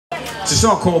It's a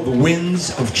song called The Winds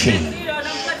of Change.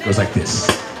 It goes like this.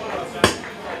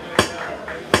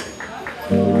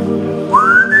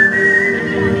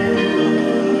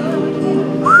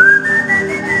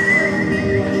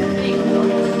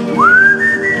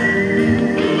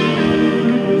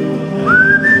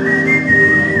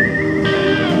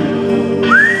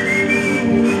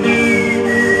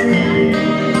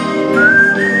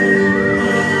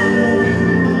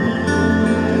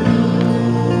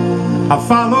 I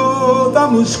followed the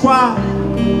Musik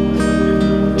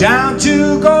down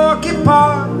to Gorky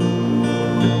Park,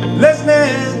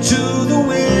 listening to the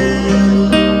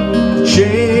wind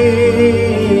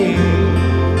change.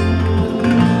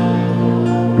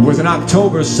 It was an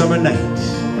October summer night,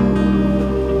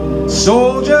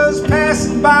 soldiers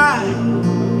passing by,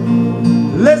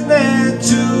 listening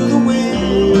to the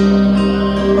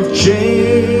wind of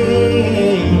change.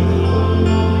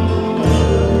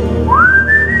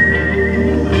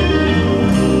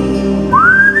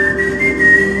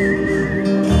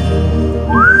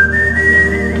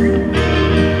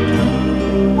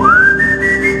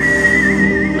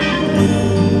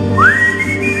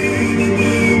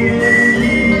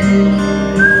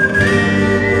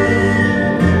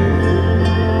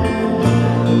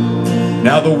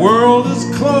 Now the world is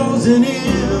closing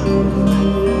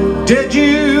in. Did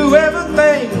you ever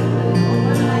think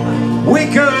we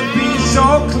could be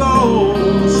so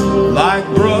close, like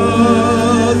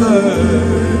brothers?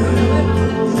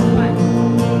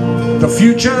 The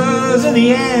future's in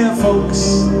the air,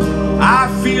 folks. I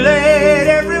feel it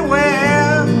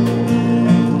everywhere,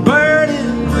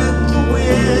 burning with the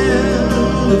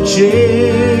wind of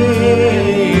change.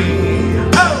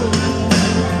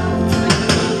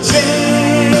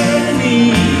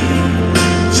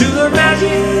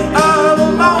 Of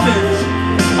a moment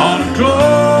on a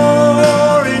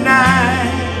glory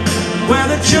night, where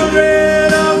the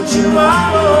children of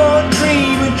tomorrow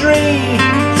dream a dream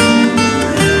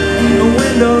in the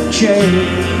wind of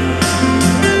change.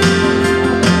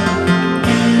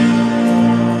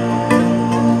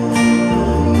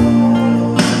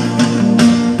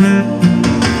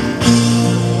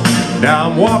 Now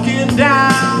I'm walking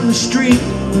down the street,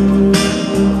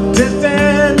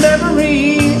 distant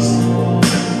memories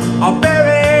are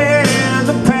buried in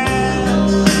the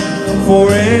past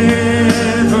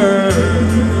forever.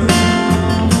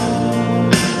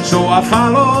 So I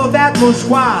followed that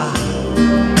Musik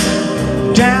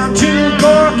down to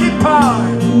Gorky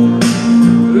Park,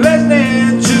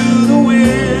 listening to the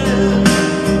wind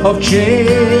of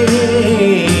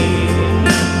change.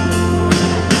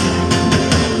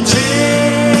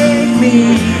 Take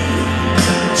me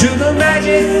to the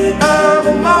magic of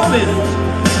a moment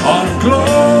on a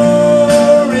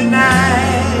glory night,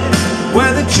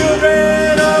 where the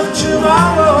children of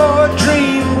tomorrow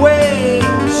dream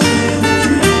waves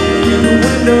in the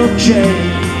wind of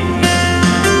change.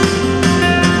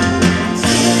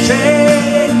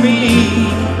 Take me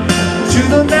to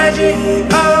the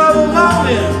magic of a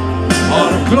moment on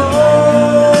a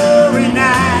glory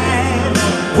night,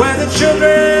 where the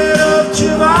children of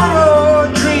tomorrow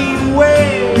dream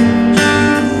waves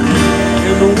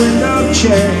in the wind of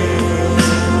change.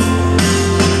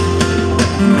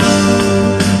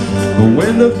 The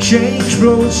wind of change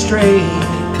blows straight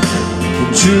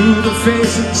into the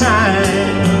face of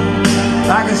time,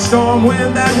 like a storm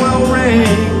wind that will ring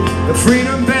the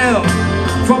freedom bell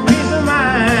for peace of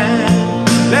mind.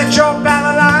 Let your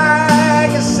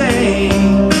balalaika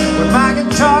sing what my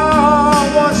guitar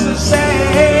wants to say.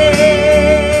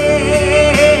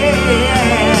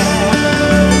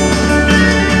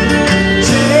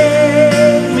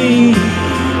 Take me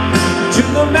to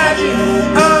the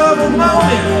magic of a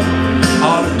moment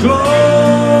on a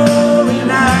glory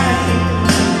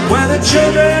night, where the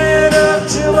children of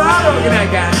tomorrow, look at that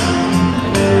guy,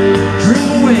 dream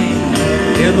away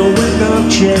in the wind of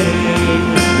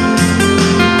change.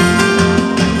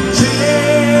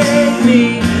 Take me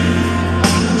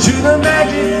to the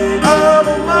magic of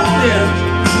a moment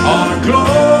on a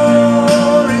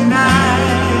glory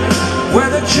night,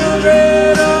 where the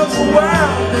children of the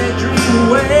world, they dream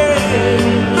away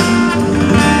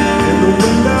in the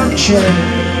wind of change.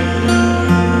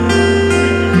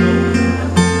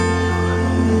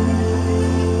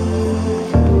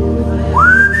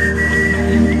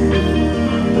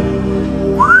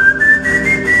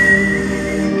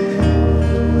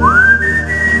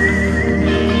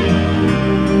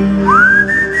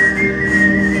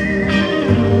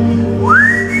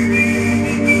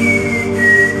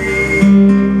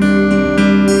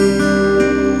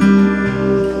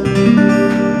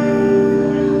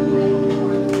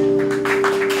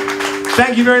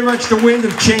 Thank you very much, The Wind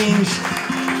of Change.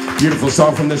 Beautiful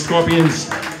song from the Scorpions.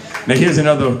 Now here's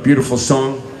another beautiful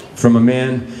song from a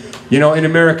man. You know, in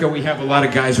America we have a lot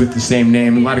of guys with the same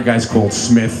name. A lot of guys called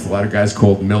Smith, a lot of guys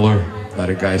called Miller, a lot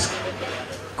of guys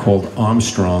called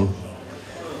Armstrong.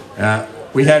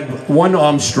 We had one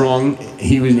Armstrong.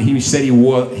 He said he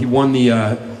won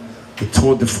the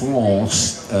Tour de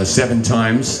France 7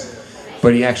 times.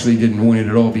 But he actually didn't win it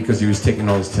at all because he was taking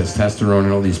all his testosterone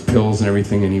and all these pills and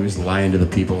everything, and he was lying to the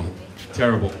people.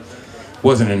 Terrible.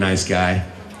 Wasn't a nice guy.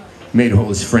 Made all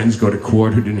his friends go to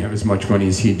court who didn't have as much money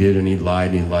as he did, and he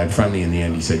lied and he lied. Finally, in the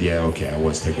end, he said, yeah, okay, I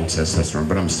was taking testosterone,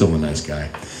 but I'm still a nice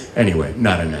guy. Anyway,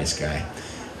 not a nice guy.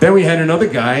 Then we had another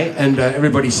guy, and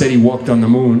everybody said he walked on the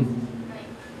moon.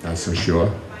 Not so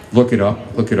sure. Look it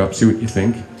up, see what you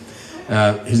think.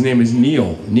 His name is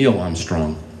Neil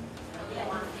Armstrong.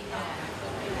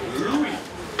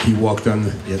 He walked on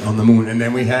the moon. And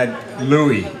then we had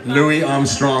Louis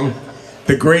Armstrong,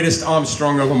 the greatest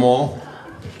Armstrong of them all.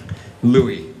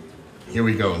 Louis. Here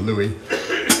we go, Louis.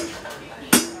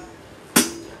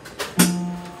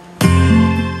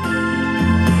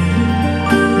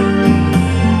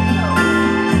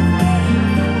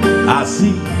 I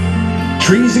see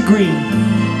trees are green,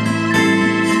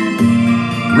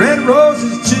 red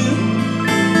roses too.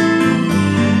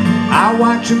 I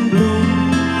watch them bloom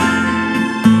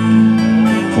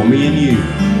for me and you.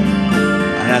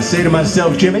 And I say to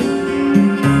myself, Jimmy,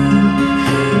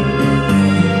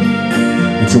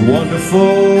 it's a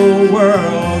wonderful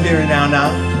world here and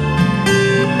now.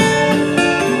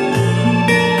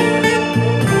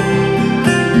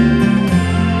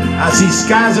 I see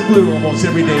skies are blue almost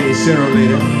every day, sooner or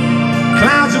later.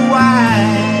 Clouds are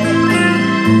white,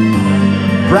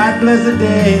 bright pleasant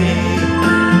day,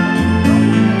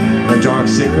 a dark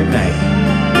sacred night.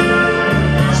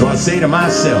 So I say to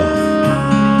myself,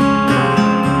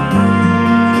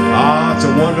 ah, it's a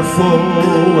wonderful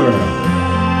world.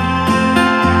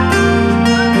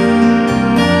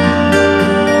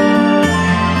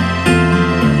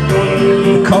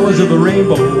 The colors of the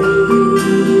rainbow,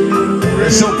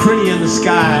 they're so pretty in the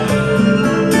sky.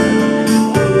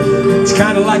 It's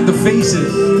kind of like the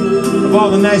faces of all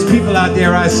the nice people out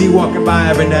there I see walking by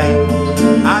every night.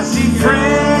 I see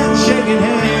friends shaking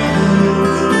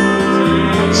hands,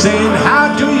 saying,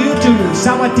 how do you do,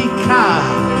 sawadee-ka.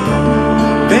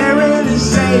 They're really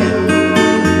saying,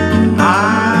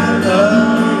 I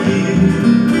love you.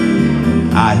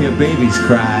 I hear babies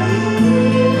cry,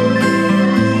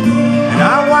 and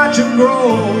I watch them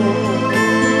grow.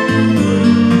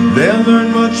 They'll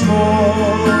learn much more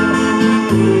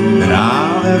than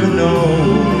I'll ever know.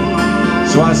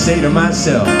 So I say to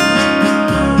myself,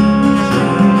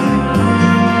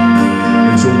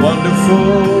 it's a wonderful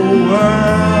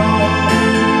world.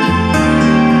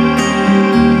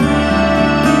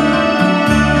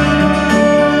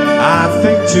 I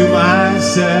think to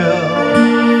myself,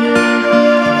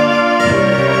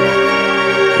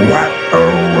 what a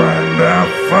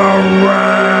wonderful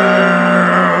world.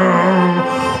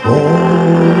 Oh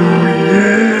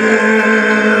yeah.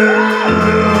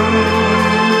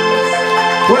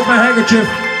 Where's my handkerchief?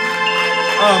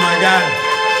 Oh my God.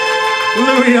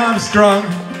 Louis Armstrong.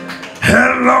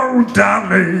 Hello,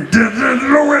 darling. This is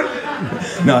Louis.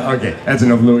 No, okay, that's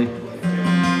enough, Louis.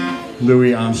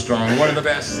 Louis Armstrong, one of the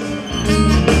best.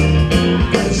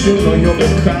 Soon on you'll be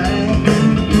crying.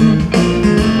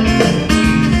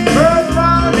 Further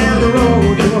on down the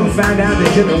road, you're gonna find out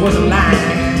that Jimmy wasn't lying.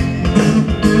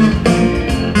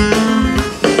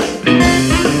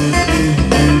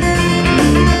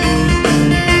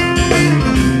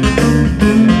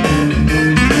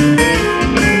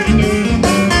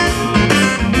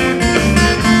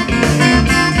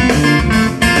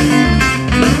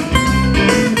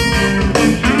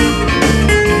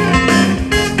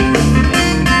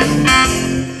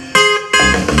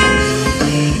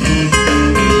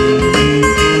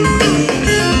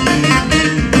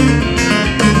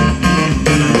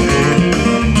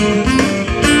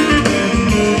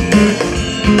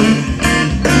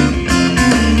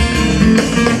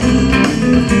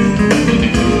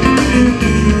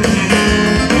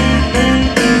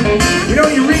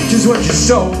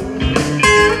 So,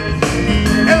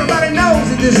 everybody knows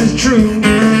that this is true.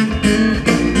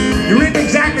 You reap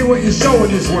exactly what you sow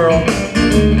in this world.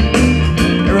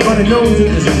 Everybody knows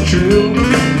that this is true.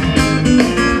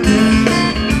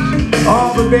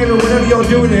 Oh, but baby, whatever you're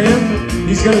doing to him,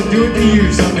 he's gonna do it to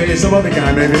you someday, some other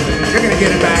guy, baby. You're gonna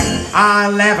get it back.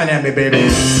 Ah, laughing at me, baby.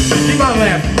 Keep on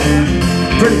laughing.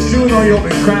 Pretty soon, or you'll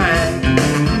be crying.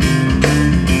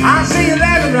 I see you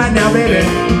laughing right now, baby.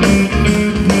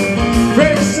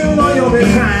 Pretty soon or you'll be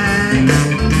crying.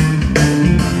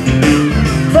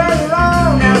 Further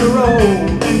on down the road,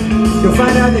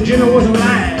 like the gender wasn't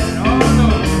lying. Oh no.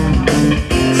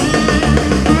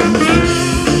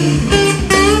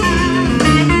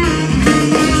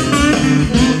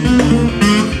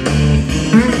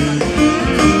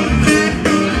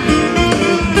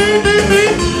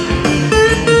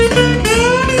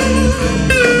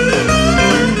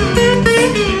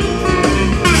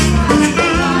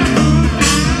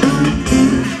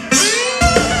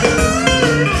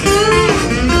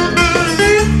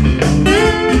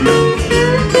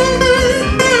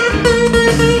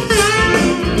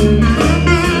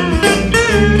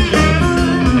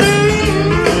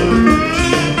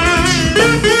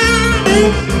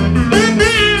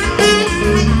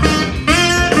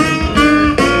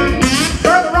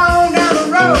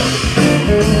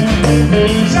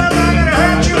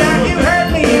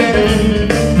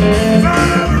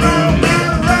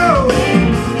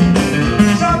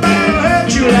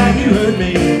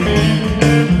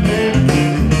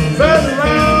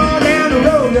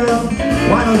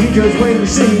 Just wait and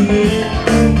see.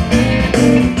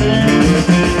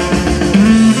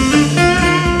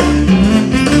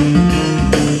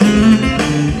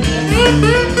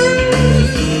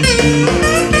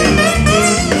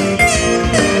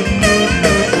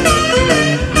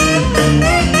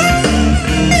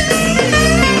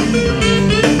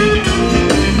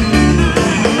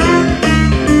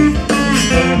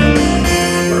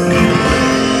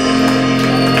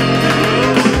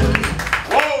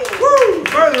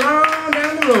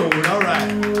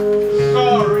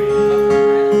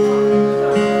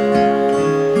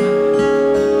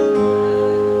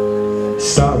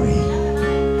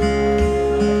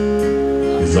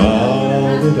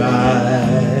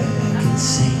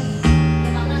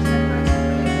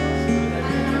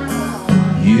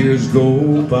 Years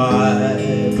go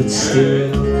by, but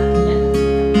still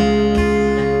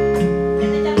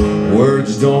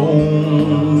words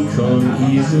don't come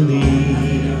easily.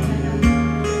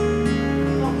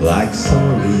 Like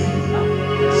sorry,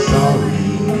 sorry.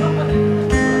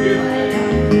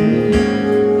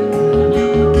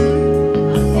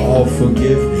 Oh,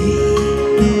 forgive me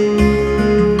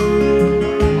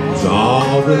is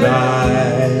all that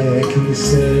I can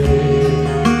say.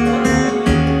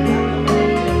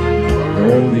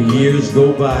 Oh, the years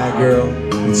go by, girl,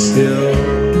 and still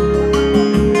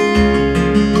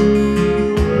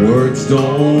words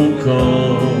don't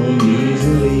come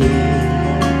easily.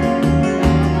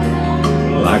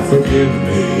 Like forgive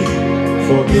me,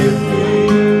 forgive me.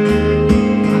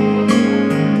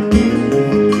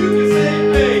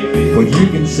 But you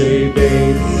can say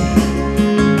baby,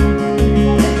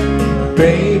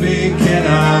 baby, can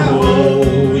I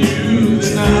hold you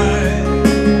tonight?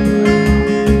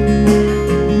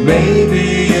 Maybe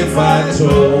if I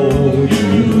told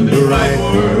you the right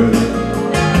word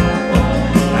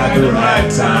at the right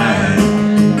time,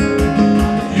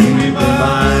 you'd be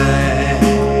mine.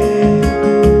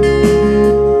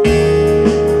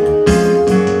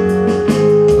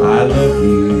 I love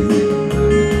you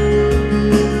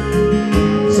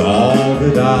is all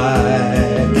that I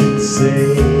can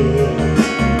say.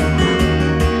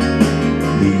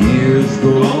 The years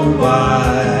go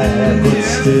by, but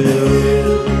still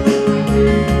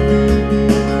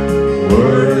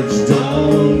words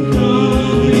don't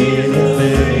mean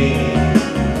anything.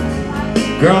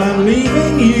 Girl, I'm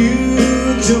leaving you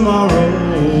tomorrow.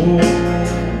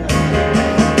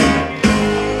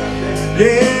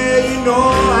 Yeah, you know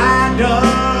I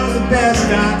done the best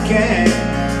I can.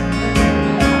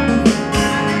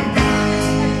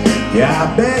 Yeah, I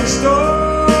beg,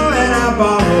 stole, and I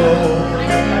borrow.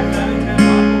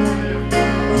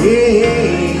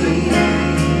 Yeah,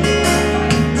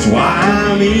 that's why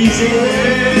I'm easy.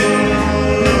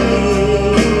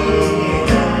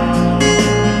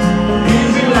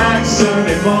 Easy like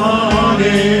Sunday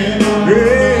morning.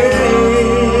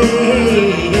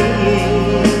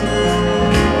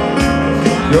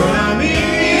 Girl, I'm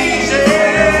easy.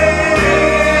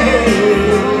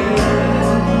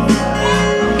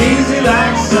 Easy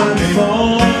like Sunday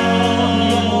morning.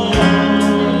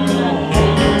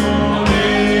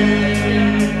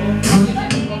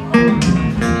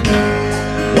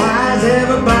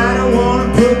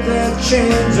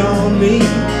 Chains on me.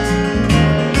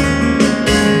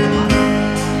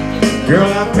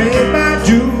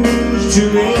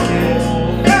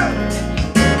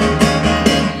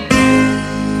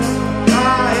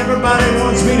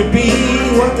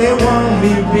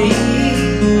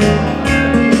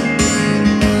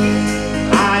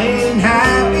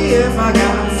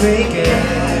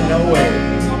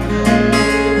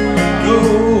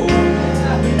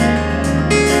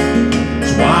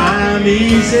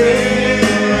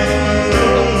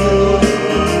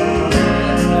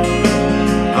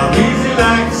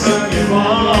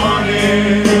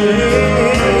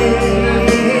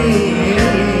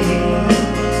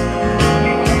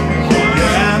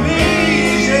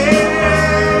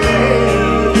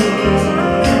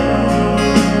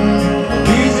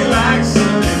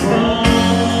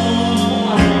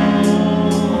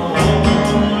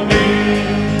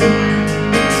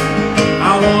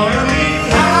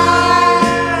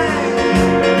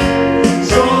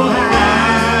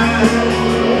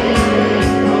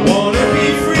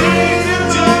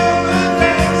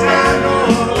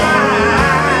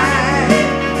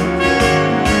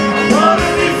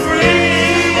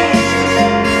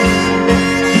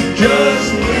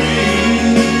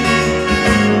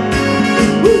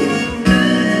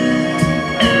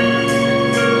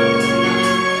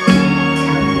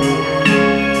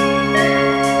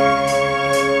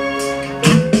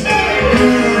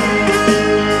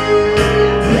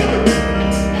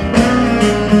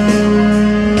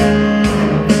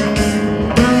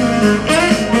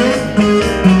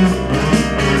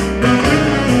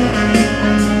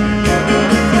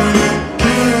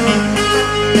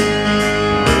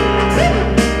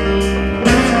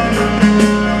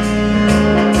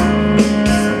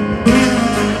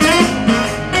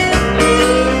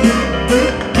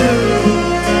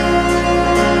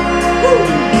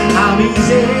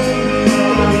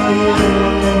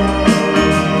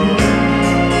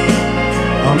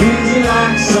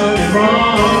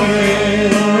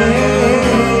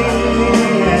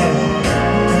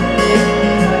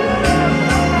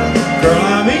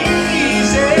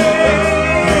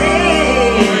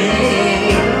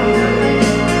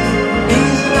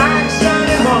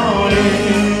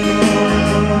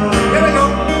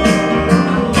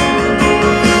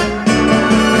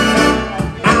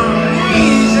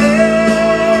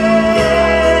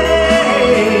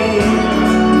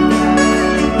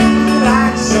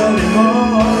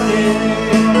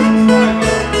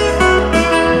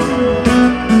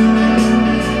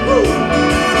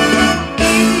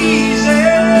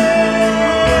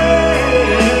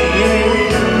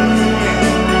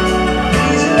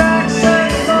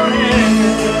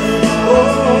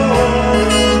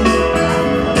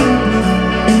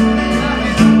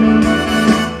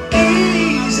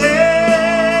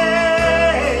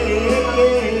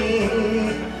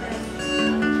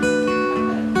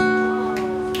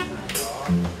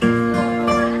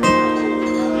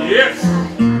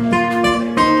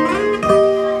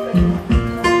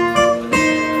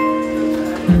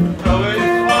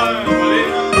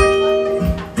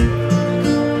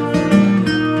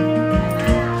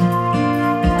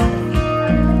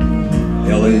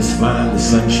 fine, the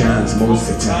sun shines most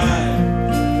of the time,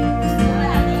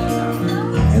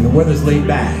 and the weather's laid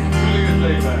back.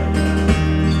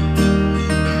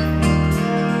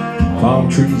 Palm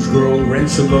trees grow,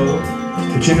 rents are low.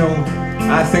 But you know,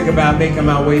 I think about making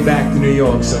my way back to New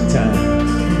York sometime.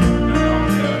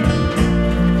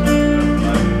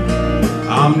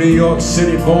 I'm New York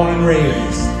City born and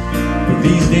raised, but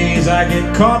these days I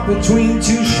get caught between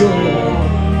two shores.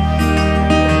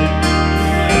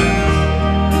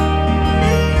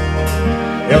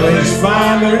 LA's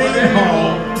fine, but it ain't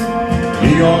home.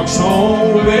 New York's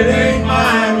home, but it ain't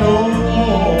mine no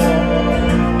more.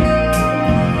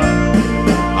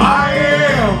 I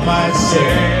am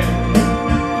myself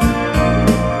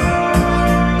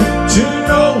to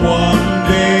no one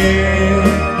there,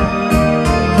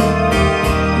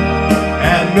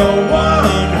 and no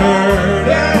one heard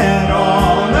at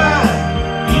all, not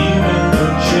even the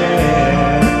chair.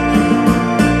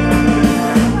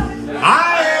 I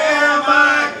am, I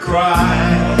cry,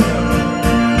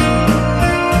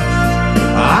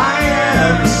 I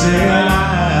am sad,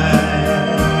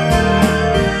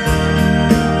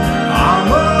 I'm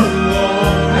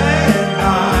alone and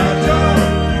I don't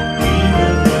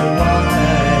even know why.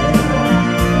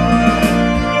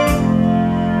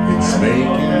 It's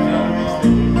making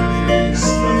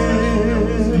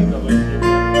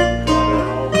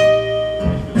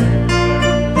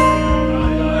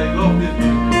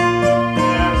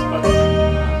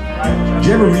Did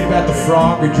you ever read about the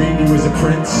frog who dreamed he was a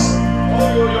prince?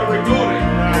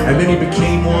 And then he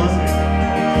became one?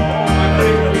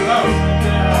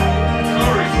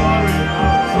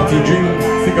 If you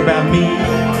think about me,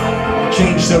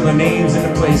 change some of the names and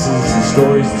the places, the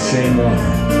story's the same one.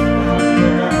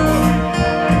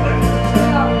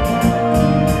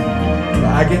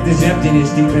 I get this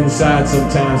emptiness deep inside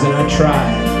sometimes and I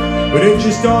try, but it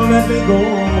just don't let me go.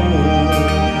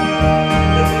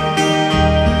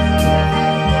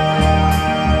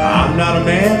 I'm not a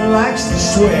man who likes to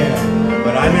swear,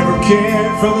 but I never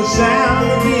cared for the sound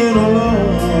of being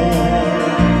alone.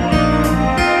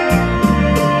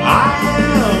 I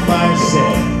am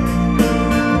myself,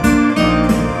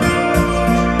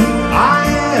 I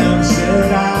am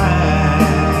said I,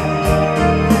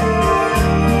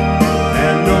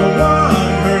 and no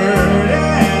one heard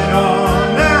at all,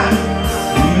 not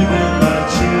even my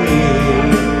chair.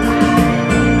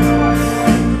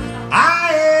 I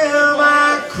am, I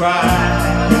cry.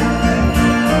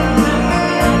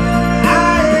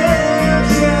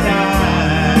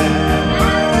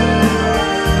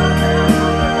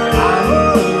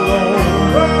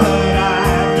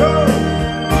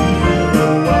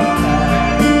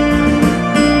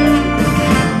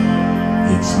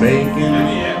 Making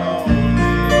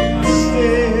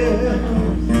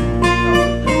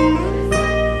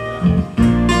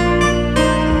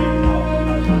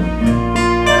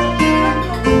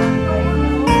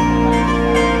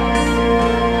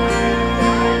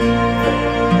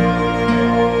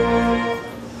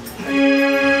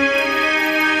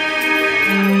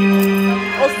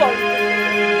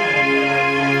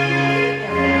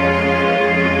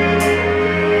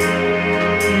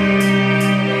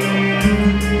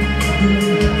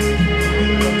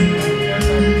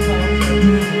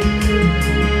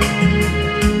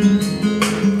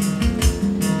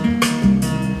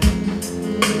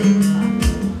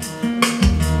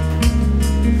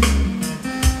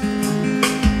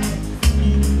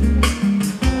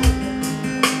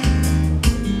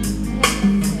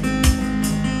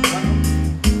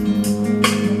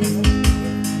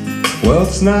well,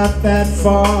 it's not that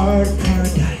far to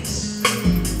paradise,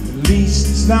 at least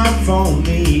it's not for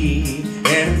me.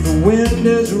 And if the wind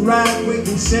is right, we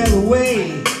can sail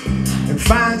away and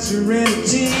find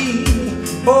serenity.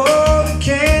 Oh, the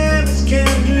canvas can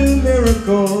do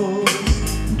miracles,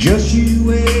 just you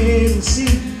wait and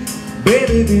see,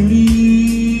 baby,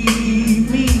 believe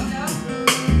me.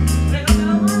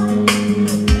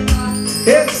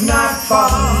 It's not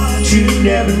far to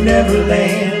Never Never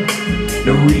Land,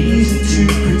 no reason to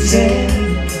pretend.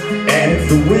 And if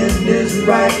the wind is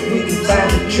right, we can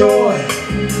find the joy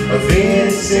of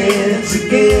innocence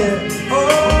again.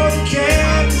 Oh, the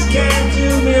canvas can do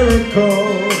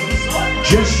miracles,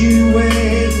 just you wait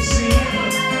and see,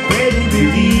 baby,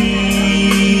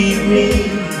 believe me.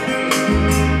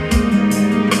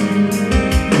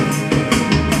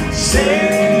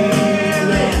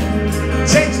 Sailing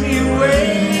takes me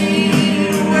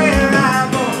away to where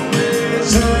I've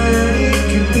always heard it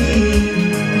could be.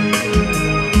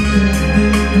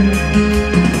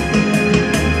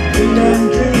 And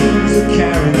dreams that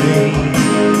carry me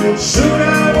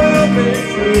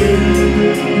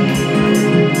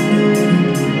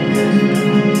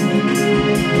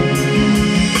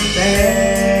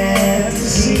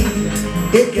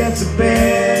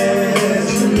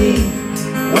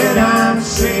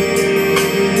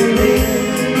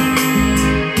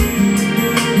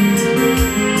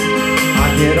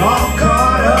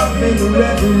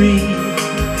reverie.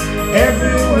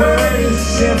 Every word is a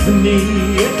symphony,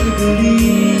 if you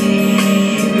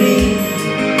believe me.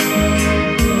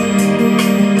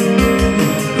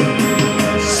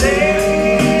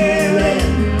 Sailing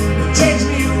takes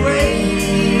me away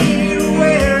to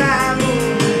where I've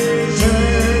always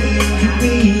heard it could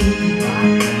be.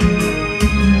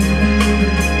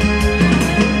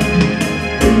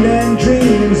 And then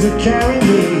dreams that carry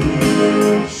me,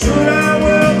 soon I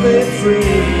will be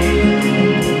free.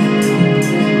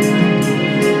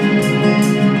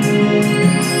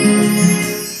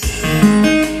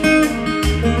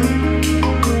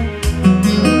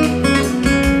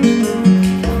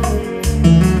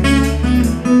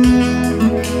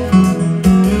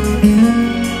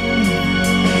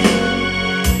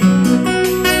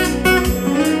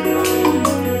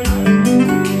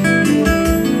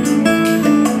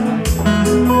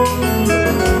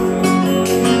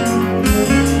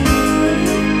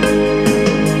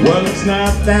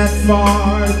 That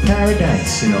far to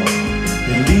paradise, you know.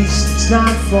 At least it's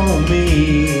not for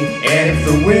me. And if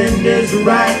the wind is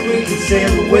right, we can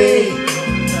sail away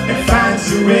and find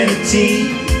serenity.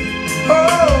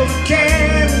 Oh, the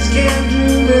canvas can do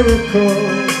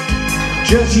miracles.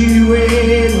 Just you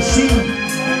wait and see,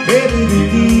 baby,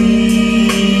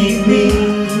 believe me.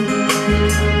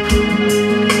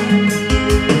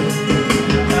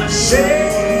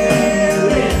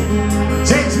 Sailing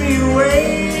takes me away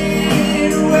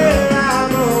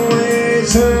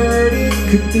heard it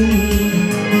could be.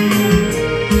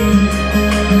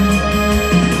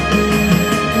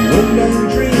 Wind and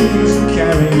dreams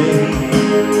carry me,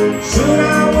 soon I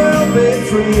will be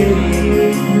free.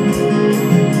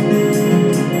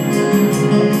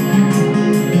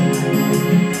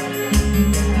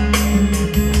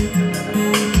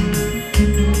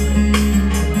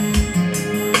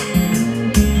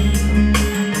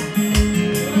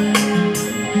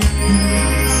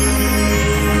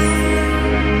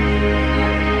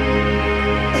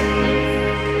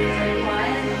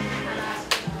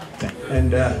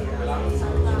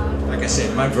 Like I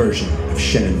said, my version of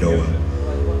Shenandoah.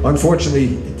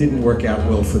 Unfortunately, it didn't work out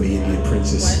well for the Indian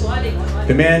princess.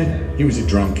 The man, he was a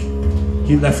drunk.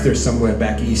 He left her somewhere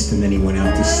back east and then he went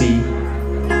out to sea.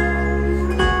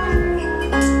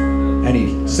 And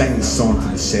he sang the song to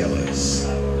the sailors.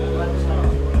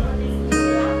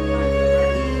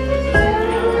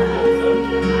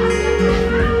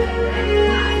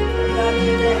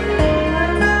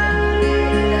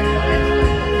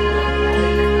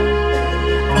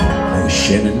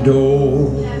 Shenandoah,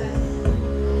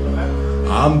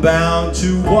 I'm bound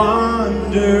to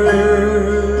wander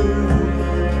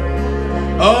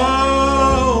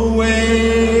away,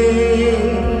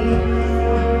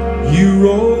 you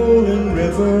rolling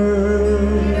river.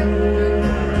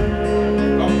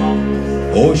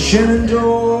 Oh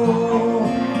Shenandoah,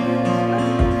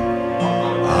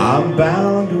 I'm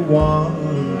bound to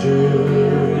wander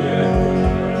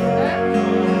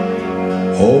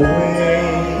away.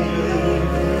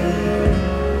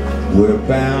 We're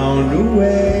bound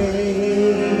away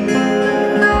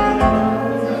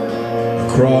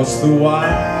across the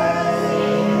wide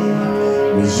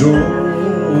Missouri.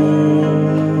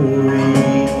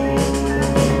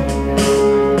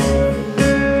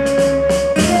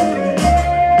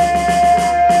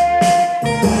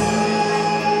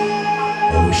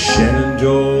 Oh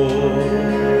Shenandoah,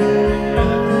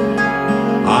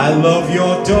 I love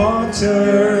your daughter.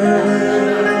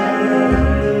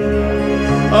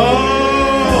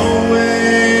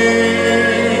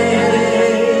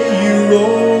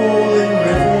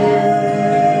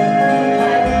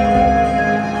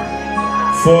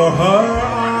 For her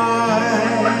I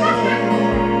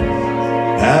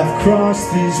have crossed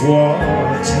these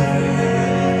waters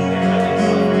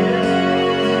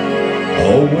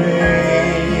away.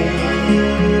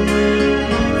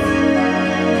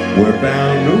 We're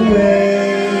bound away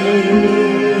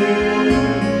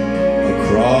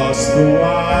across the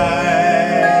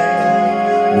wide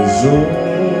Missouri.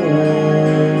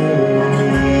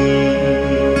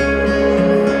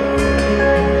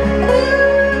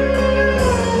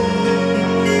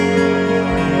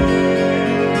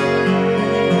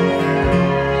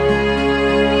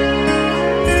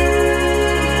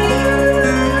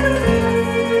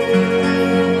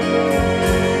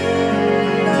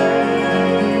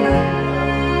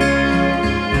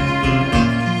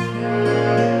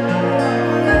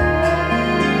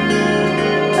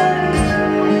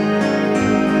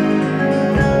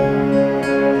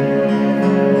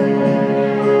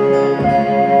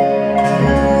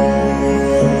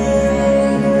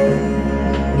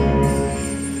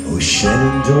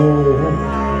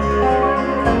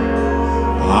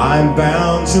 I'm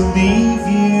bound to leave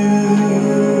you.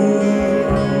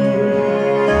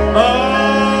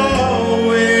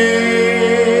 Away,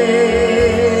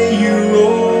 you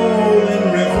rolling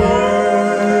river,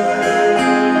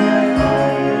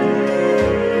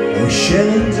 oh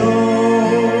Shenandoah,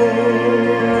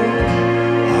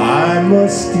 I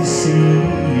must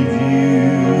deceive you.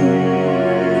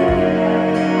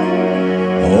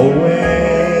 Away,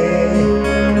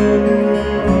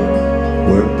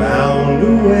 we're bound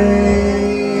away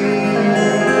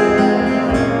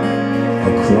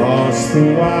across the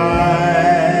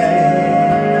wide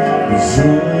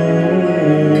Missouri.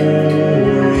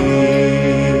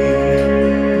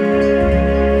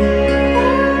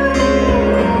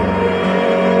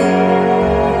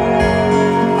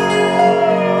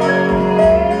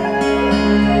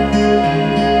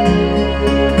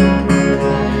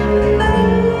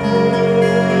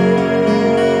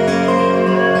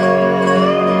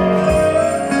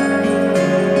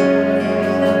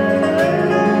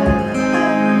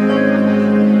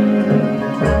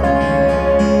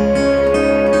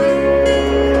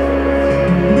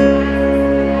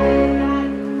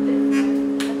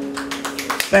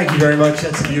 Thank you very much.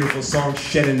 That's a beautiful song,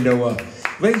 Shenandoah.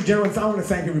 Ladies and gentlemen, I want to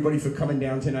thank everybody for coming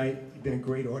down tonight. You've been a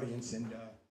great audience, and